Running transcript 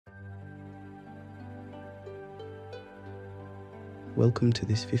Welcome to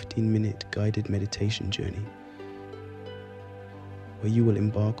this 15-minute guided meditation journey, where you will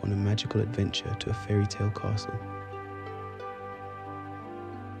embark on a magical adventure to a fairy tale castle.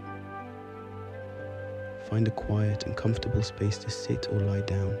 Find a quiet and comfortable space to sit or lie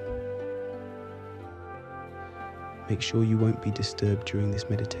down. Make sure you won't be disturbed during this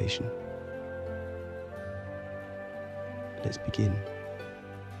meditation. Let's begin.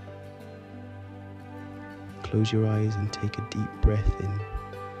 Close your eyes and take a deep breath in.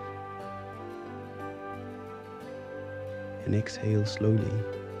 And exhale slowly.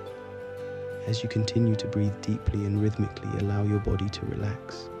 As you continue to breathe deeply and rhythmically, allow your body to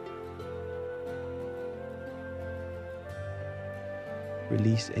relax.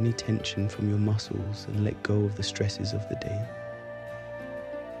 Release any tension from your muscles and let go of the stresses of the day.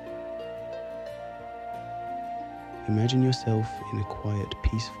 Imagine yourself in a quiet,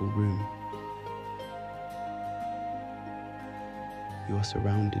 peaceful room. You are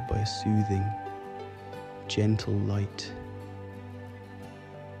surrounded by a soothing, gentle light,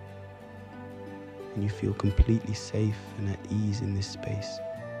 and you feel completely safe and at ease in this space.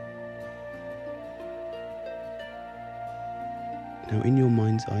 Now, in your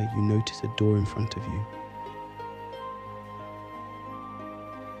mind's eye, you notice a door in front of you.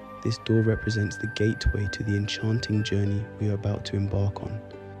 This door represents the gateway to the enchanting journey we are about to embark on.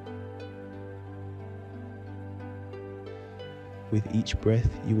 With each breath,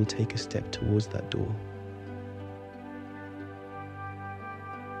 you will take a step towards that door.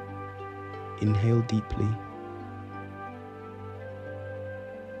 Inhale deeply,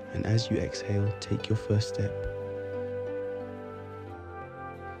 and as you exhale, take your first step.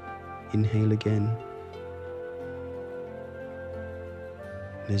 Inhale again,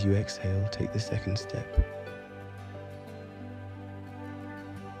 and as you exhale, take the second step.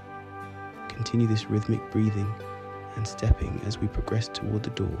 Continue this rhythmic breathing and stepping as we progress toward the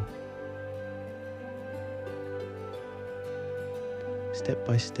door. Step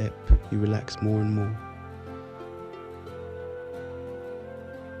by step, you relax more and more,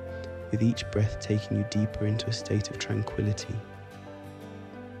 with each breath taking you deeper into a state of tranquility.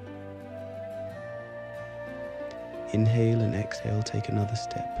 Inhale and exhale, take another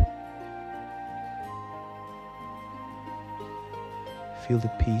step. Feel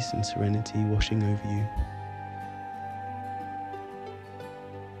the peace and serenity washing over you.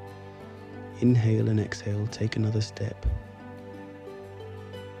 Inhale and exhale, take another step.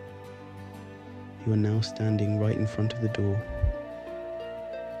 You are now standing right in front of the door.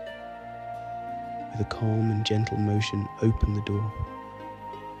 With a calm and gentle motion, open the door.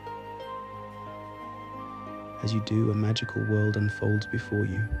 As you do, a magical world unfolds before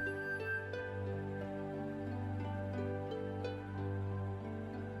you.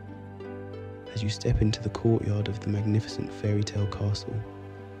 As you step into the courtyard of the magnificent fairy tale castle,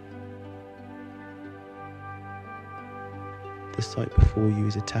 the sight before you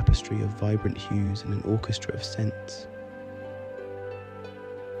is a tapestry of vibrant hues and an orchestra of scents.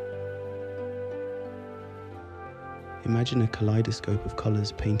 Imagine a kaleidoscope of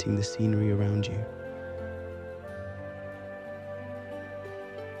colors painting the scenery around you.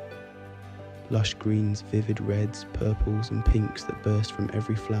 Lush greens, vivid reds, purples, and pinks that burst from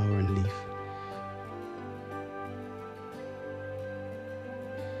every flower and leaf.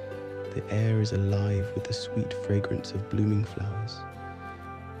 The air is alive with the sweet fragrance of blooming flowers.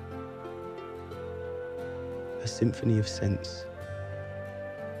 A symphony of scents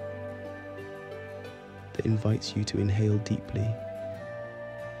that invites you to inhale deeply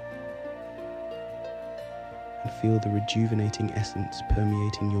and feel the rejuvenating essence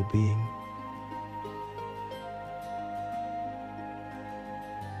permeating your being.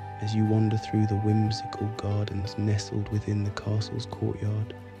 As you wander through the whimsical gardens nestled within the castle's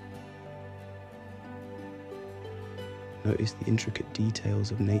courtyard, notice the intricate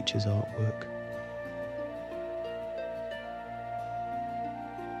details of nature's artwork.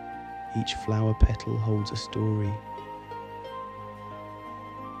 Each flower petal holds a story.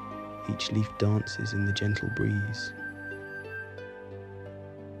 Each leaf dances in the gentle breeze.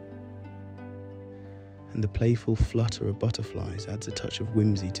 And the playful flutter of butterflies adds a touch of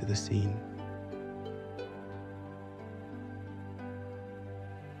whimsy to the scene.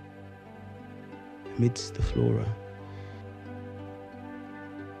 Amidst the flora,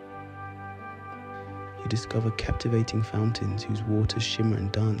 you discover captivating fountains whose waters shimmer and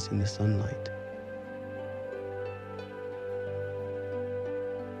dance in the sunlight.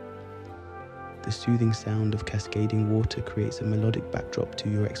 The soothing sound of cascading water creates a melodic backdrop to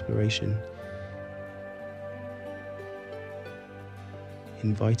your exploration,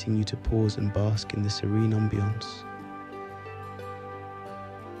 inviting you to pause and bask in the serene ambience.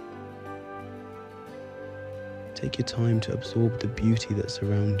 Take your time to absorb the beauty that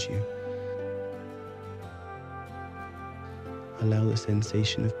surrounds you. Allow the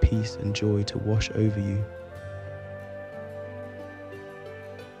sensation of peace and joy to wash over you,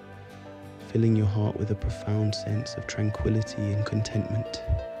 filling your heart with a profound sense of tranquility and contentment.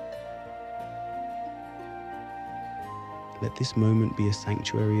 Let this moment be a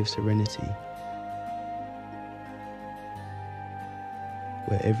sanctuary of serenity,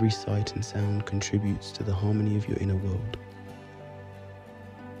 where every sight and sound contributes to the harmony of your inner world.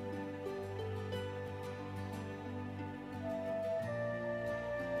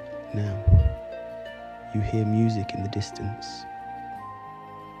 Now, you hear music in the distance.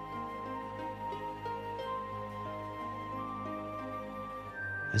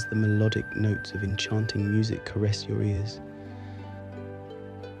 As the melodic notes of enchanting music caress your ears,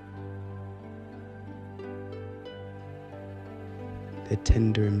 their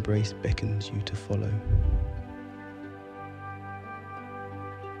tender embrace beckons you to follow.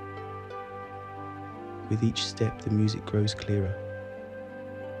 With each step, the music grows clearer,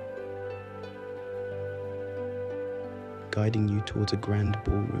 guiding you towards a grand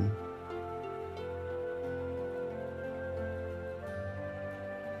ballroom.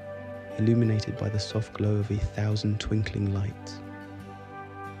 Illuminated by the soft glow of 1,000 twinkling lights.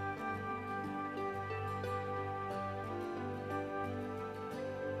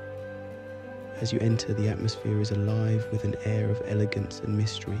 As you enter, the atmosphere is alive with an air of elegance and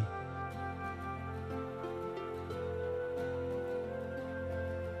mystery.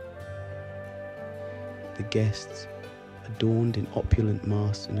 The guests, adorned in opulent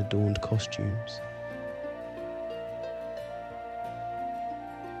masks and adorned costumes,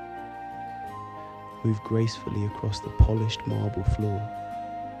 move gracefully across the polished marble floor.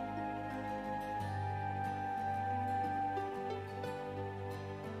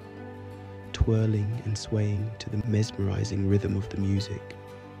 Twirling and swaying to the mesmerizing rhythm of the music.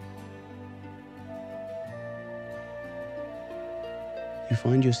 You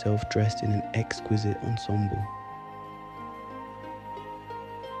find yourself dressed in an exquisite ensemble,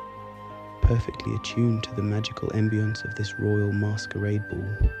 perfectly attuned to the magical ambience of this royal masquerade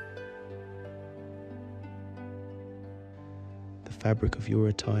ball. The fabric of your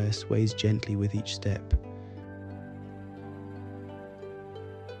attire sways gently with each step,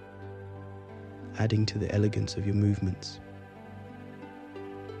 adding to the elegance of your movements.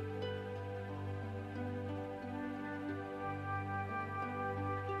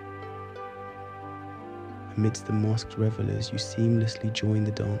 Amidst the masked revelers, you seamlessly join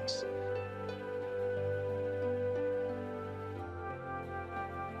the dance.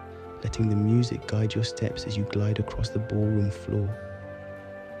 Letting the music guide your steps as you glide across the ballroom floor.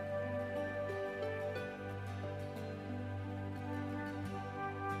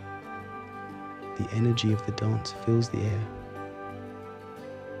 The energy of the dance fills the air,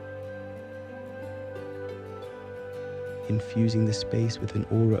 infusing the space with an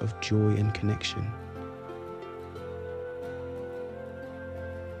aura of joy and connection.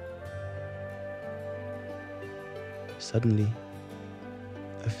 Suddenly,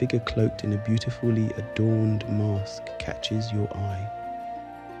 a figure cloaked in a beautifully adorned mask catches your eye.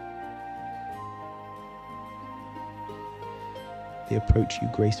 They approach you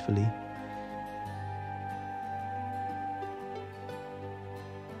gracefully,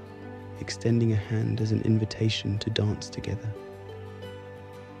 extending a hand as an invitation to dance together.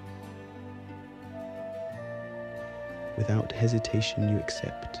 Without hesitation, you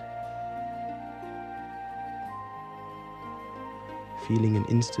accept, feeling an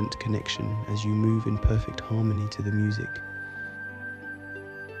instant connection as you move in perfect harmony to the music.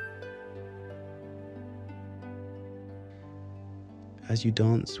 As you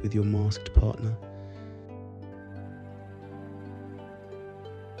dance with your masked partner,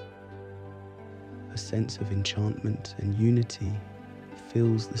 a sense of enchantment and unity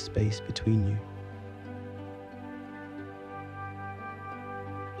fills the space between you.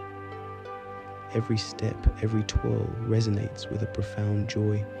 Every step, every twirl resonates with a profound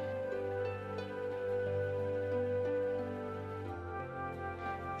joy.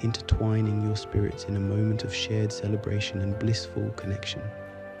 Intertwining your spirits in a moment of shared celebration and blissful connection.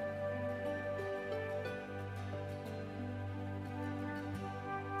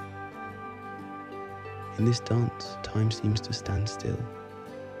 In this dance, time seems to stand still.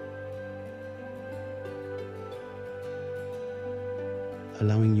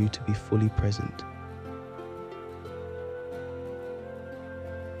 Allowing you to be fully present.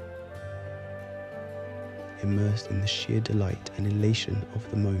 Immersed in the sheer delight and elation of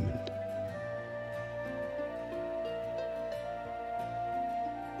the moment.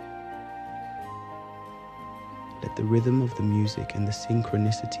 Let the rhythm of the music and the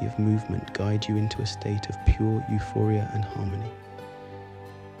synchronicity of movement guide you into a state of pure euphoria and harmony.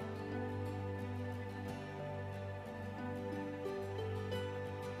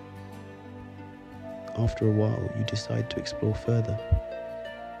 After a while, you decide to explore further.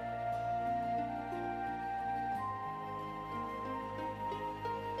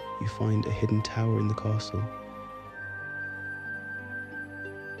 You find a hidden tower in the castle,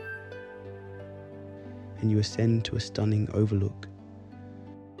 and you ascend to a stunning overlook.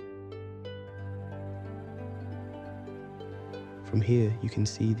 From here, you can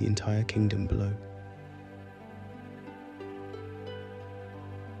see the entire kingdom below.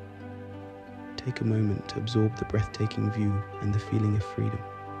 Take a moment to absorb the breathtaking view and the feeling of freedom.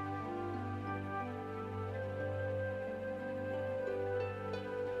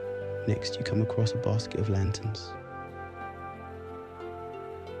 Next, you come across a basket of lanterns.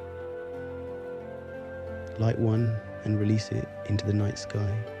 Light one and release it into the night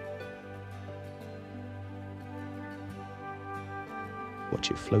sky.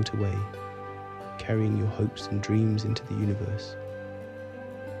 Watch it float away, carrying your hopes and dreams into the universe.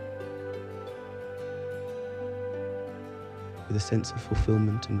 With a sense of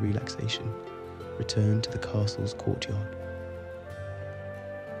fulfillment and relaxation, return to the castle's courtyard.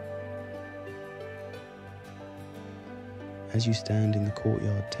 As you stand in the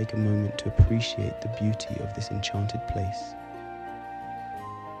courtyard, take a moment to appreciate the beauty of this enchanted place.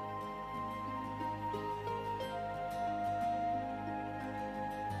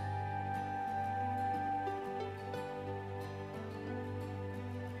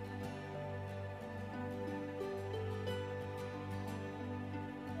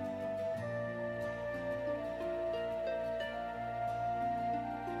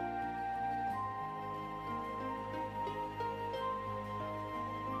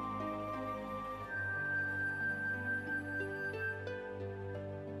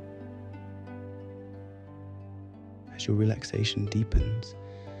 As your relaxation deepens,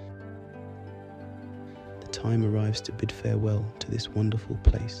 the time arrives to bid farewell to this wonderful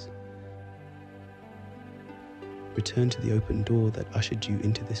place. Return to the open door that ushered you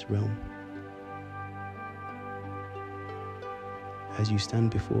into this realm. As you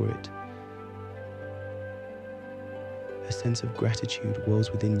stand before it, a sense of gratitude wells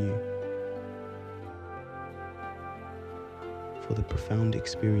within you for the profound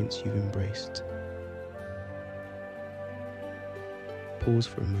experience you've embraced. Pause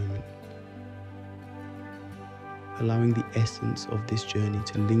for a moment, allowing the essence of this journey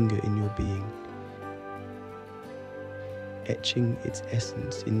to linger in your being, etching its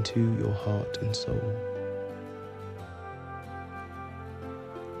essence into your heart and soul.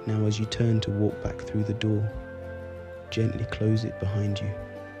 Now, as you turn to walk back through the door, gently close it behind you.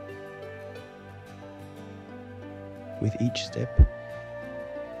 With each step,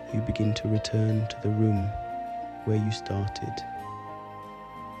 you begin to return to the room where you started.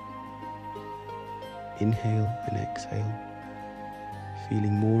 Inhale and exhale,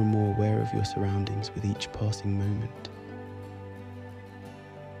 feeling more and more aware of your surroundings with each passing moment.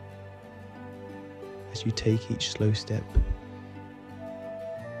 As you take each slow step,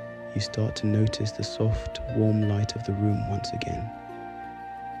 you start to notice the soft, warm light of the room once again.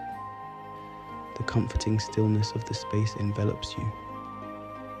 The comforting stillness of the space envelops you.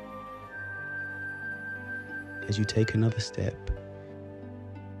 As you take another step,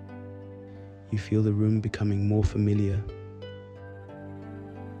 you feel the room becoming more familiar.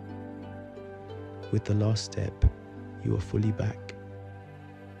 With the last step, you are fully back.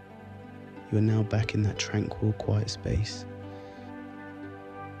 You are now back in that tranquil, quiet space.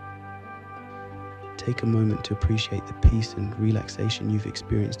 Take a moment to appreciate the peace and relaxation you've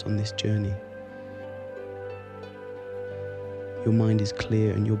experienced on this journey. Your mind is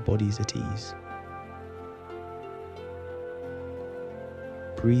clear and your body is at ease.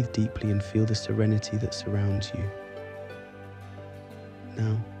 Breathe deeply and feel the serenity that surrounds you.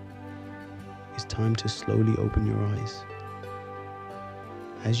 Now, it's time to slowly open your eyes.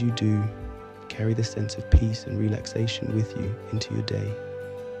 As you do, carry the sense of peace and relaxation with you into your day.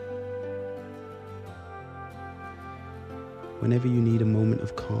 Whenever you need a moment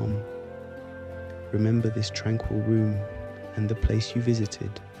of calm, remember this tranquil room and the place you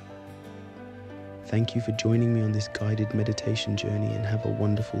visited. Thank you for joining me on this guided meditation journey and have a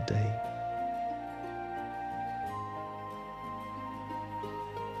wonderful day.